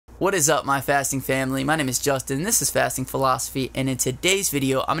What is up, my fasting family? My name is Justin, this is Fasting Philosophy, and in today's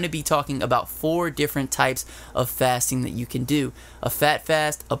video, I'm going to be talking about 4 different types of fasting that you can do. A fat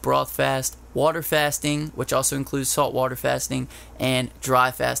fast, a broth fast, water fasting, which also includes saltwater fasting, and dry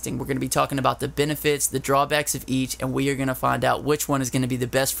fasting. We're going to be talking about the benefits, the drawbacks of each, and we are going to find out which one is going to be the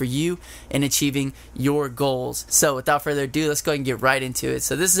best for you in achieving your goals. So without further ado, let's go ahead and get right into it.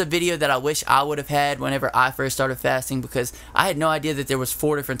 So this is a video that I wish I would have had whenever I first started fasting, because I had no idea that there was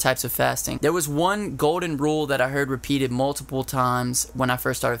 4 different types of fasting. There was one golden rule that I heard repeated multiple times when I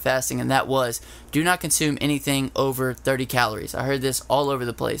first started fasting, and that was do not consume anything over 30 calories. I heard this all over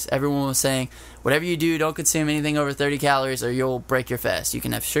the place. Everyone was saying, whatever you do, don't consume anything over 30 calories or you'll break your fast. You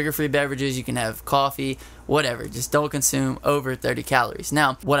can have sugar-free beverages, you can have coffee, whatever. Just don't consume over 30 calories.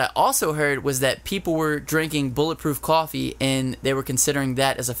 Now, what I also heard was that people were drinking bulletproof coffee and they were considering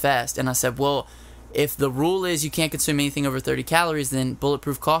that as a fast. And I said, well, if the rule is you can't consume anything over 30 calories, then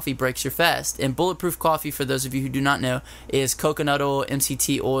bulletproof coffee breaks your fast. And bulletproof coffee, for those of you who do not know, is coconut oil,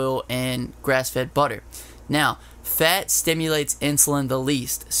 MCT oil, and grass-fed butter. Now, fat stimulates insulin the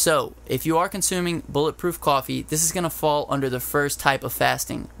least. So, if you are consuming bulletproof coffee, this is going to fall under the first type of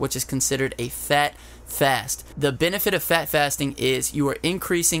fasting, which is considered a fat fast. The benefit of fat fasting is you are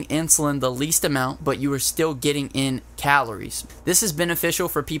increasing insulin the least amount, but you are still getting in calories. This is beneficial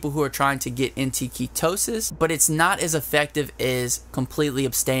for people who are trying to get into ketosis, but it's not as effective as completely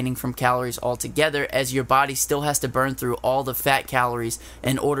abstaining from calories altogether, as your body still has to burn through all the fat calories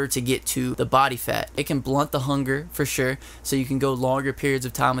in order to get to the body fat. It can blunt the hunger for sure, so you can go longer periods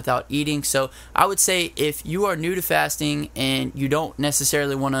of time without eating. So I would say if you are new to fasting and you don't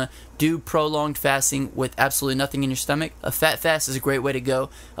necessarily want to do prolonged fasting with absolutely nothing in your stomach, a fat fast is a great way to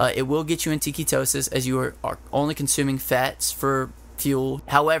go. It will get you into ketosis, as you are only consuming fats for fuel.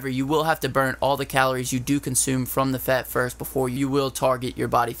 However, you will have to burn all the calories you do consume from the fat first before you will target your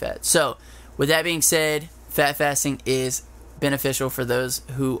body fat. So with that being said, fat fasting is beneficial for those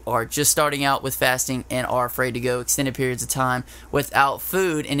who are just starting out with fasting and are afraid to go extended periods of time without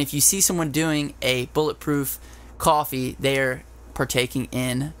food. And if you see someone doing a bulletproof coffee, they're partaking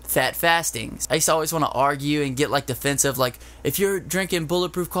in fat fasting. I used to always want to argue and get like defensive, like, if you're drinking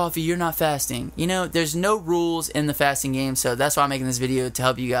bulletproof coffee, you're not fasting. You know, there's no rules in the fasting game, so that's why I'm making this video, to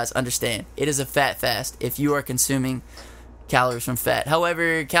help you guys understand. It is a fat fast if you are consuming calories from fat.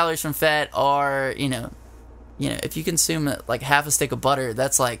 However, calories from fat are, you know, if you consume like half a stick of butter,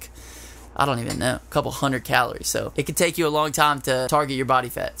 that's like, I don't even know, a couple hundred calories. So it could take you a long time to target your body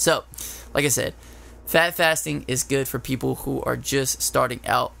fat. So, like I said, fat fasting is good for people who are just starting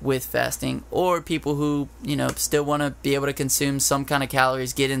out with fasting, or people who, still want to be able to consume some kind of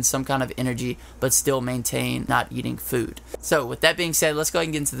calories, get in some kind of energy, but still maintain not eating food. So with that being said, let's go ahead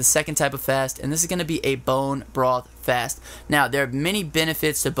and get into the second type of fast, and this is going to be a bone broth fast. Now, there are many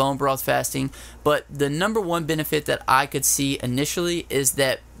benefits to bone broth fasting, but the number one benefit that I could see initially is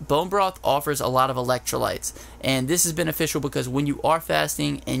that bone broth offers a lot of electrolytes, and this is beneficial because when you are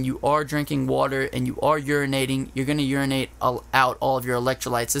fasting and you are drinking water and you are urinating, you're going to urinate out all of your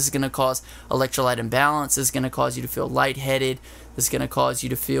electrolytes. This is going to cause electrolyte imbalance. This is going to cause you to feel lightheaded. This is going to cause you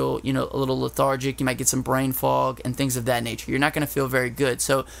to feel, a little lethargic. You might get some brain fog and things of that nature. You're not going to feel very good.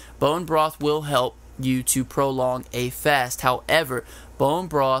 So bone broth will help you to prolong a fast. However, bone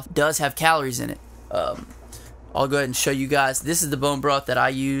broth does have calories in it. I'll go ahead and show you guys. This is the bone broth that I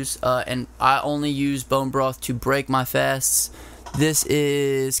use, and I only use bone broth to break my fasts. This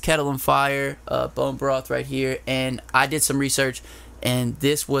is Kettle and Fire bone broth right here, and I did some research, and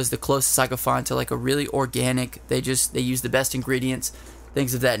this was the closest I could find to like a really organic. They use the best ingredients,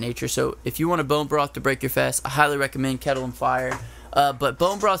 things of that nature. So if you want a bone broth to break your fast, I highly recommend Kettle and Fire. But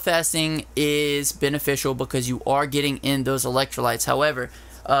bone broth fasting is beneficial because you are getting in those electrolytes. However,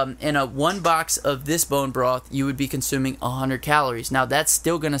 in a 1 box of this bone broth, you would be consuming 100 calories. Now, that's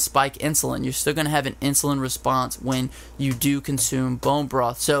still going to spike insulin. You're still going to have an insulin response when you do consume bone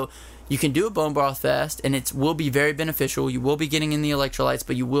broth. So you can do a bone broth fast, and it will be very beneficial. You will be getting in the electrolytes,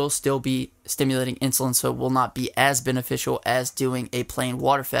 but you will still be stimulating insulin, so it will not be as beneficial as doing a plain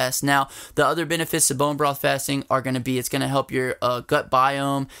water fast. Now, the other benefits of bone broth fasting are going to be, it's going to help your gut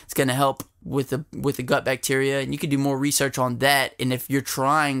biome. It's going to help with the gut bacteria, and you can do more research on that. And if you're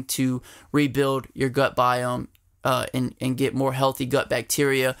trying to rebuild your gut biome and get more healthy gut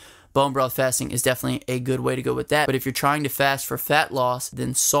bacteria, bone broth fasting is definitely a good way to go with that. But if you're trying to fast for fat loss,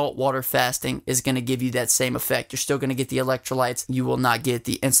 then saltwater fasting is going to give you that same effect. You're still going to get the electrolytes. You will not get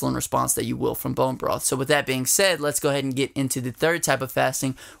the insulin response that you will from bone broth. So with that being said, let's go ahead and get into the third type of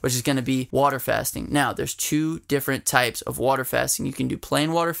fasting, which is going to be water fasting. Now, there's 2 different types of water fasting. You can do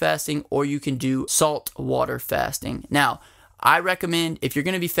plain water fasting, or you can do salt water fasting. Now, I recommend, if you're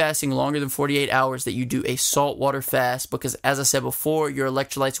going to be fasting longer than 48 hours, that you do a saltwater fast, because as I said before, your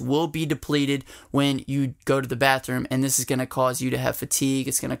electrolytes will be depleted when you go to the bathroom, and this is going to cause you to have fatigue.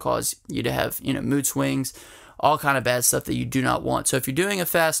 It's going to cause you to have, mood swings, all kind of bad stuff that you do not want. So if you're doing a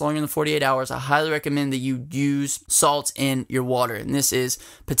fast longer than 48 hours, I highly recommend that you use salts in your water. And this is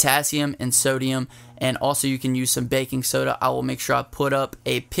potassium and sodium. And also you can use some baking soda. I will make sure I put up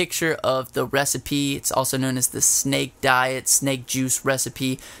a picture of the recipe. It's also known as the snake diet, snake juice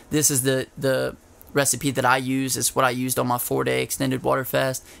recipe. This is the recipe that I use. It's what I used on my 4-day extended water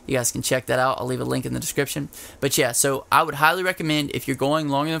fast. You guys can check that out. I'll leave a link in the description. But yeah, so I would highly recommend, if you're going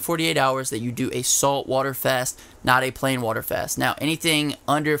longer than 48 hours, that you do a salt water fast, not a plain water fast. Now, anything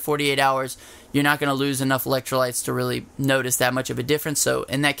under 48 hours, you're not going to lose enough electrolytes to really notice that much of a difference. So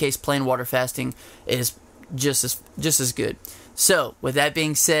in that case, plain water fasting is just as good. So with that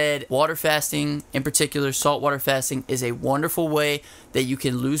being said, water fasting, in particular saltwater fasting, is a wonderful way that you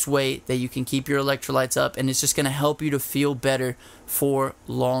can lose weight, that you can keep your electrolytes up, and it's just going to help you to feel better for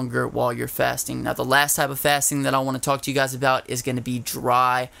longer while you're fasting. Now, the last type of fasting that I want to talk to you guys about is going to be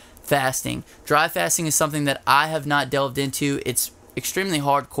dry fasting. Dry fasting is something that I have not delved into. It's extremely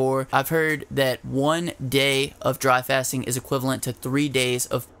hardcore. I've heard that 1 day of dry fasting is equivalent to 3 days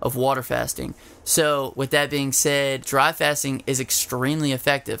of water fasting. So with that being said, dry fasting is extremely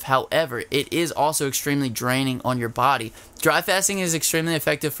effective. However, it is also extremely draining on your body. Dry fasting is extremely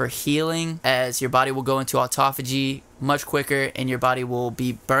effective for healing, as your body will go into autophagy much quicker, and your body will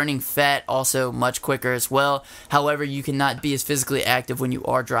be burning fat also much quicker as well. However, you cannot be as physically active when you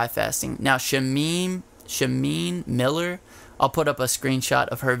are dry fasting. Now, Shameen Miller, I'll put up a screenshot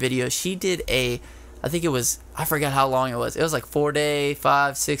of her video. She did I forgot how long it was. It was like 4 days,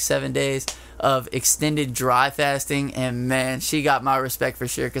 5, 6, 7 days of extended dry fasting. And man, she got my respect for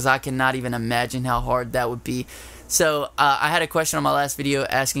sure, because I cannot even imagine how hard that would be. So I had a question on my last video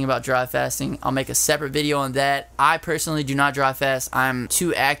asking about dry fasting. I'll make a separate video on that. I personally do not dry fast. I'm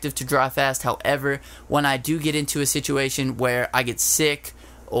too active to dry fast. However, when I do get into a situation where I get sick,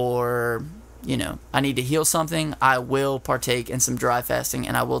 or I need to heal something, I will partake in some dry fasting,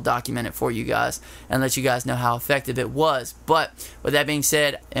 and I will document it for you guys and let you guys know how effective it was. But with that being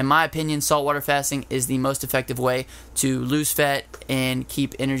said, in my opinion, saltwater fasting is the most effective way to lose fat and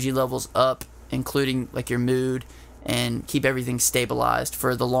keep energy levels up, including like your mood, and keep everything stabilized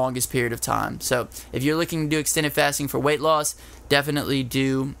for the longest period of time. So if you're looking to do extended fasting for weight loss, definitely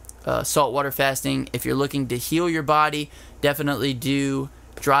do saltwater fasting. If you're looking to heal your body, definitely do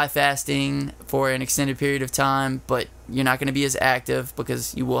dry fasting for an extended period of time, but you're not going to be as active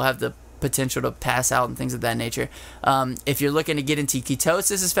because you will have the potential to pass out and things of that nature. If you're looking to get into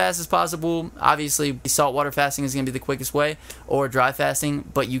ketosis as fast as possible, obviously saltwater fasting is going to be the quickest way, or dry fasting,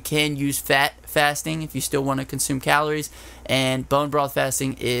 but you can use fat fasting if you still want to consume calories, and bone broth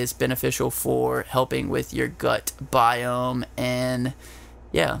fasting is beneficial for helping with your gut biome. And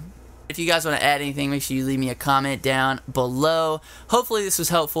yeah, if you guys want to add anything, make sure you leave me a comment down below. Hopefully this was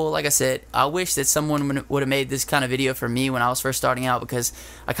helpful. Like I said, I wish that someone would have made this kind of video for me when I was first starting out, because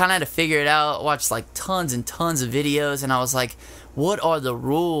I kind of had to figure it out. I watched like tons and tons of videos, and I was like, what are the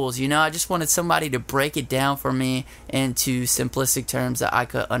rules? I just wanted somebody to break it down for me into simplistic terms that I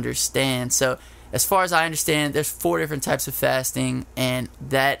could understand. So as far as I understand, there's 4 different types of fasting, and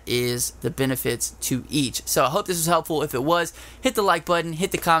that is the benefits to each. So I hope this was helpful. If it was, hit the like button,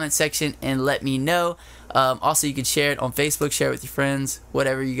 hit the comment section, and let me know. Also, you can share it on Facebook, share it with your friends,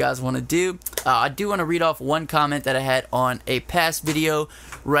 whatever you guys want to do. I do want to read off one comment that I had on a past video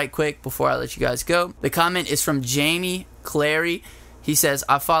right quick before I let you guys go. The comment is from Jamie Clary. He says,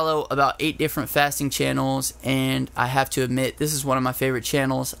 I follow about 8 different fasting channels, and I have to admit, this is one of my favorite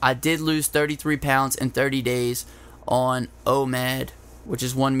channels. I did lose 33 pounds in 30 days on OMAD, which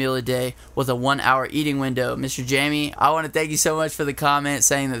is 1 meal a day with a 1-hour eating window. Mr. Jamie, I want to thank you so much for the comment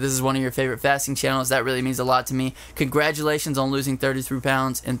saying that this is one of your favorite fasting channels. That really means a lot to me. Congratulations on losing 33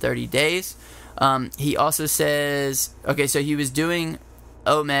 pounds in 30 days. He also says, okay, so he was doing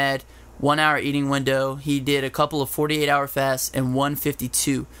OMAD, 1-hour eating window. He did a couple of 48-hour fasts and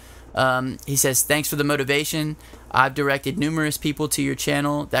 152. He says, thanks for the motivation. I've directed numerous people to your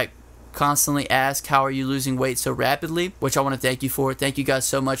channel that constantly ask, how are you losing weight so rapidly? Which I want to thank you for. Thank you guys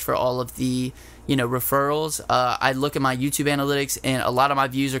so much for all of the referrals. I look at my YouTube analytics, and a lot of my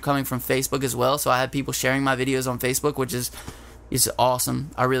views are coming from Facebook as well. So I have people sharing my videos on Facebook, which is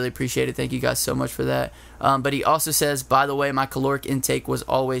awesome. I really appreciate it. Thank you guys so much for that. But he also says, by the way, my caloric intake was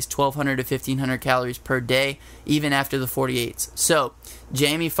always 1,200 to 1,500 calories per day, even after the 48s. So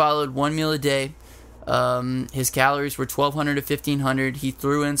Jamie followed 1 meal a day. His calories were 1,200 to 1,500. He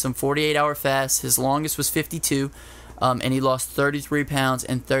threw in some 48-hour fasts. His longest was 52. and he lost 33 pounds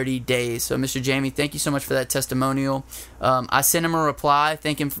in 30 days. So Mr. Jamie, thank you so much for that testimonial. I sent him a reply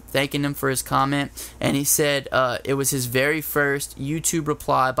thanking him for his comment, and he said it was his very first YouTube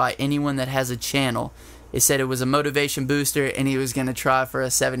reply by anyone that has a channel. It said it was a motivation booster and he was going to try for a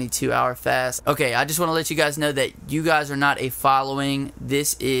 72-hour fast. Okay, I just want to let you guys know that you guys are not a following.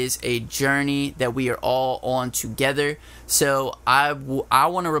 This is a journey that we are all on together. So I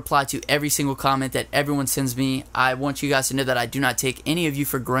want to reply to every single comment that everyone sends me. I want you guys to know that I do not take any of you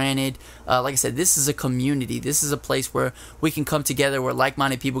for granted. Like I said, this is a community. This is a place where we can come together, where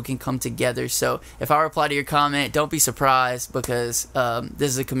like-minded people can come together. So if I reply to your comment, don't be surprised, because this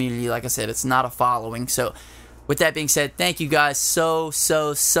is a community. Like I said, it's not a following. So with that being said, thank you guys so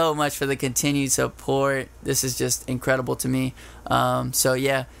much for the continued support. This is just incredible to me. So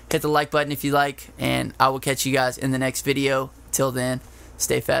yeah, hit the like button if you like, and I will catch you guys in the next video. Till then,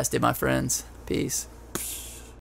 stay fasted, my friends. Peace.